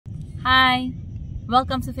Hi!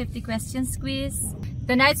 Welcome to 50 Questions Quiz.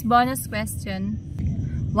 Tonight's bonus question: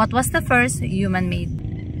 what was the first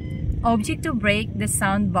human-made object to break the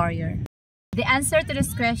sound barrier? The answer to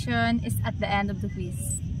this question is at the end of the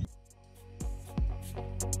quiz.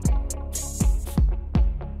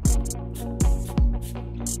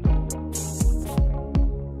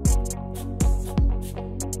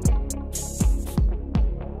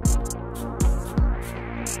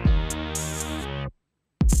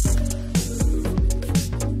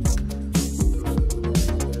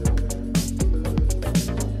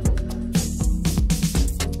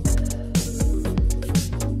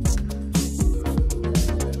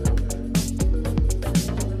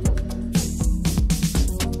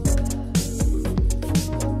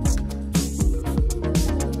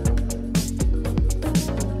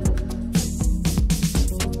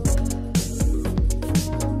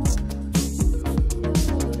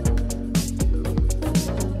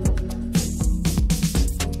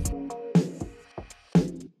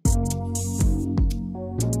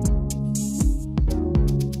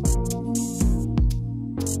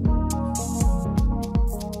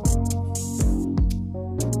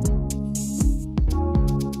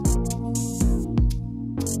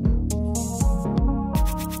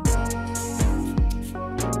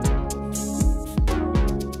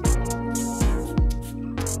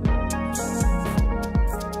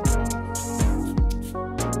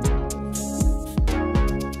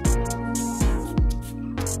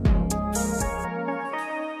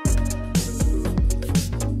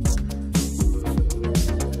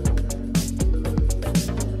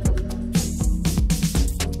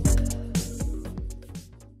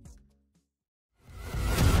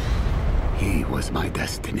 He was my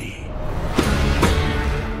destiny.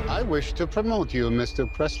 I wish to promote you,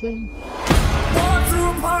 Mr. Presley. Going to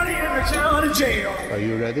a party in the county jail. Are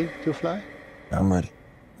you ready to fly? I'm ready.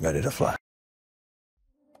 Ready to fly.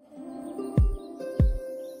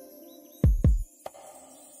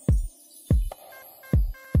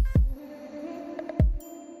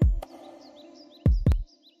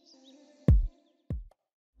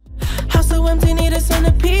 House so empty, need a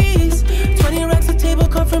centerpiece. 20 racks of table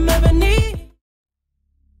cut from ebony.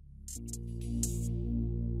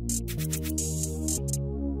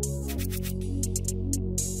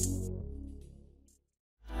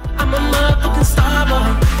 I'm a motherfucking star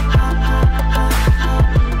boy.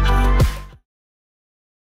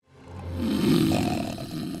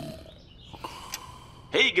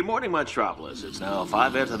 Hey, good morning, Metropolis. It's now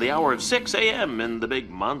 5 after the hour of 6 a.m. in the big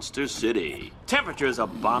monster city. Temperature's a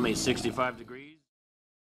balmy 65 degrees.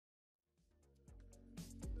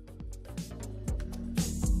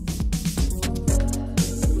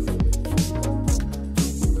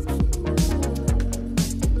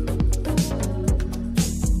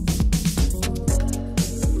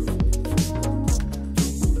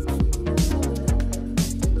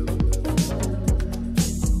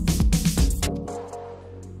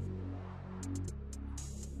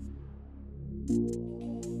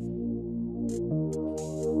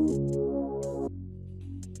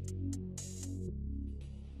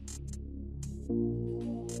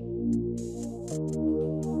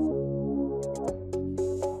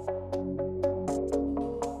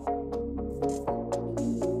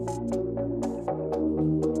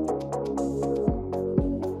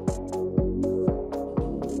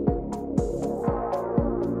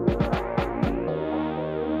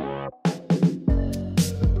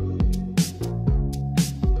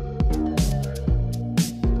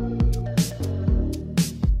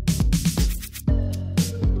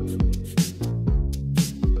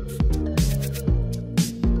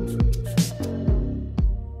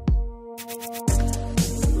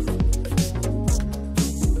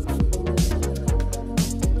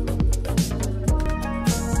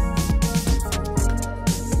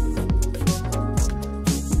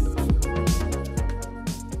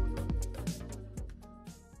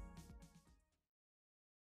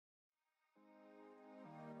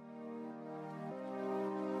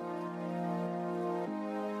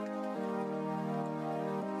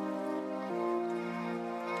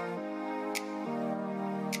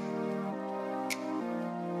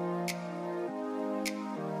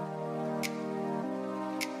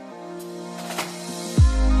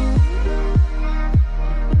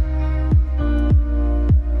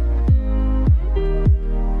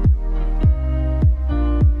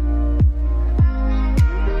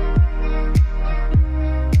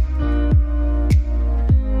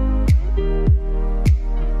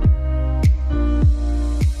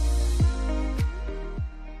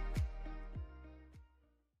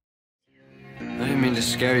 I didn't mean to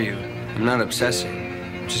scare you. I'm not obsessing.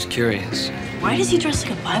 I'm just curious. Why does he dress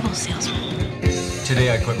like a Bible salesman?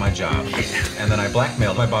 Today I quit my job, and then I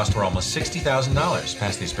blackmailed my boss for almost $60,000.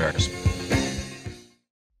 Pass the asparagus.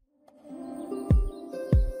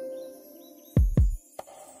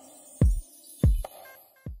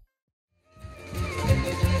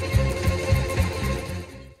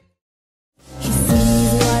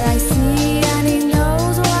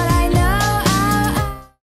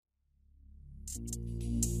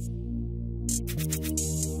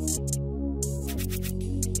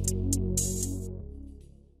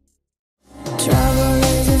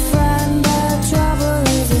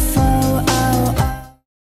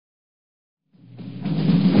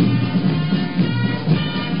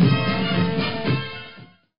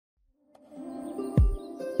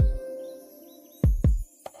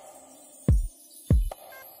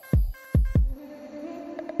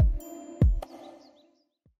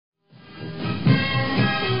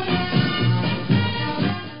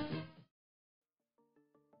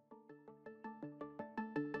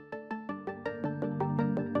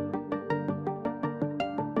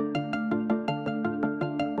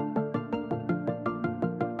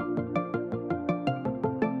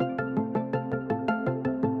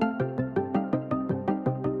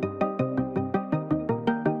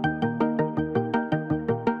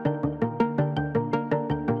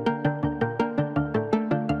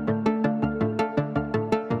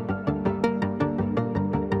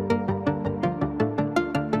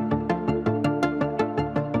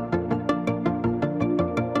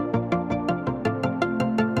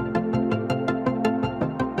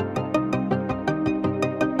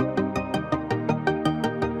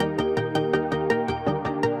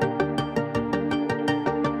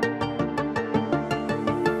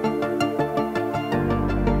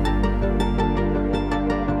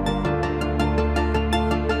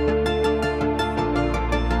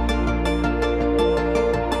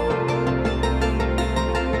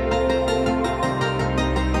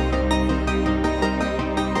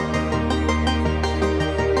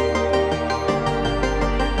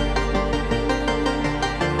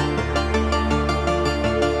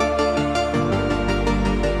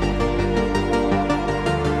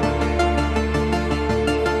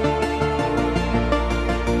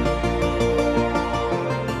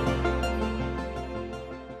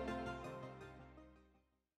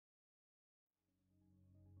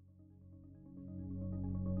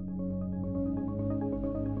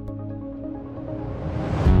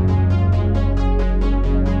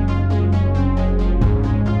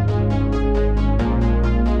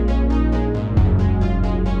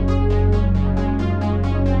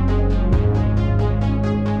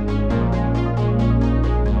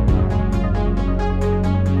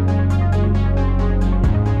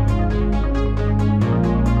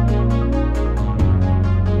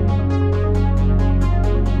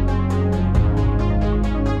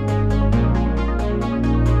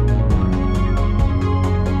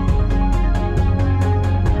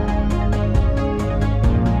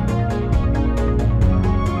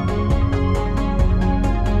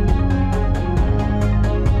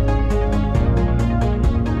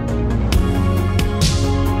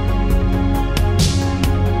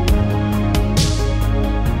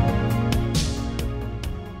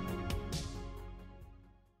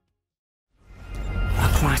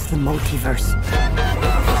 The multiverse.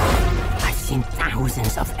 I've seen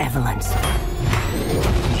thousands of Evelyns.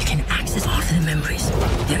 You can access all of their memories,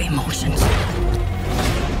 their emotions,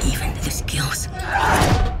 even their skills.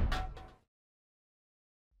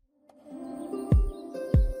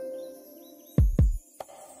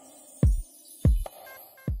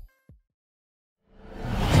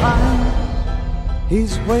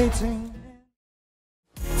 He's waiting.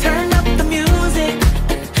 Turn up the music,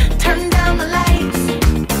 turn down the lights.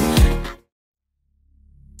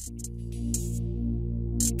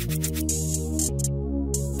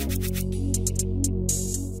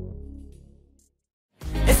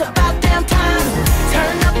 It's about damn time.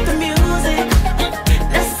 Turn up the music.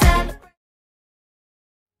 Let's celebrate.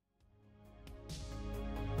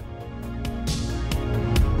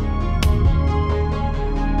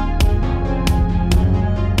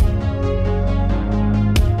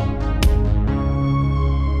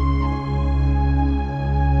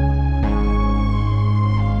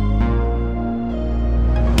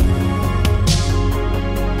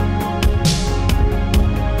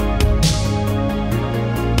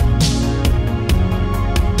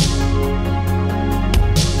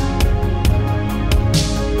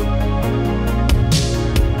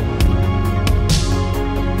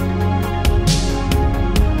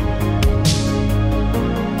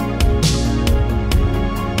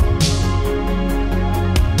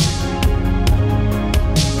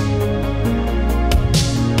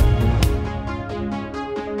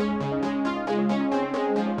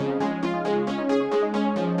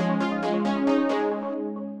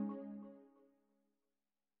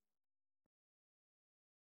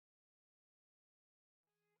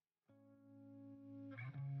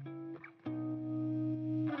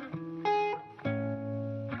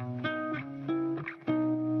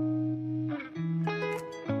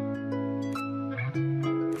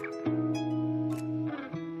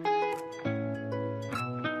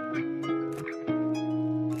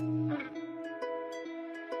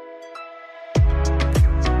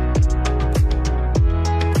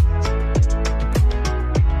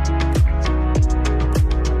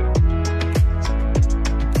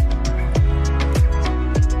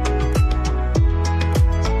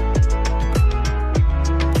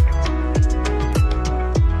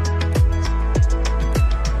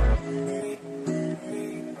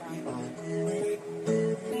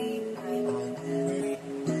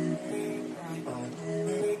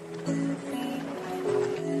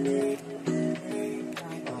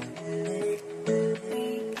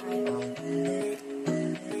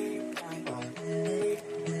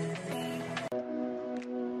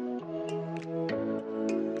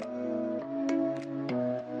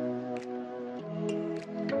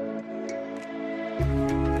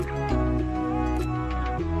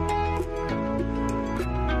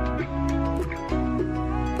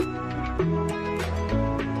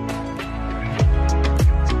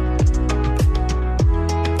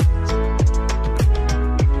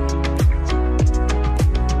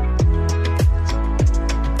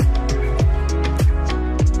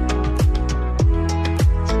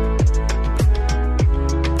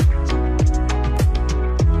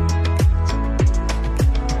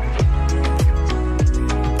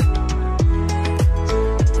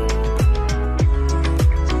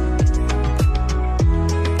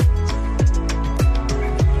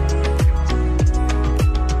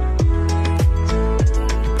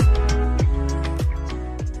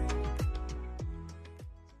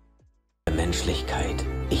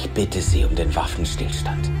 Ich bitte Sie um den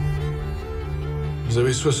Waffenstillstand. Vous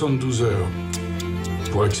avez 72 heures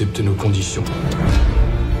pour accepter nos conditions.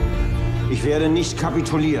 Ich werde nicht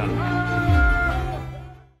kapitulieren.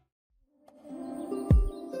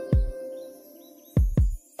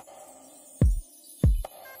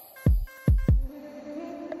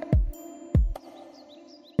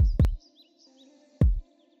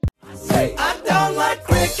 Hey, I don't like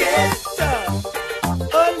cricket.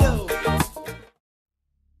 Oh no.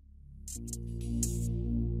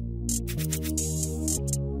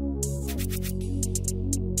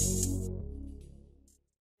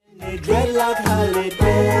 Dreadlock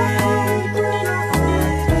holiday.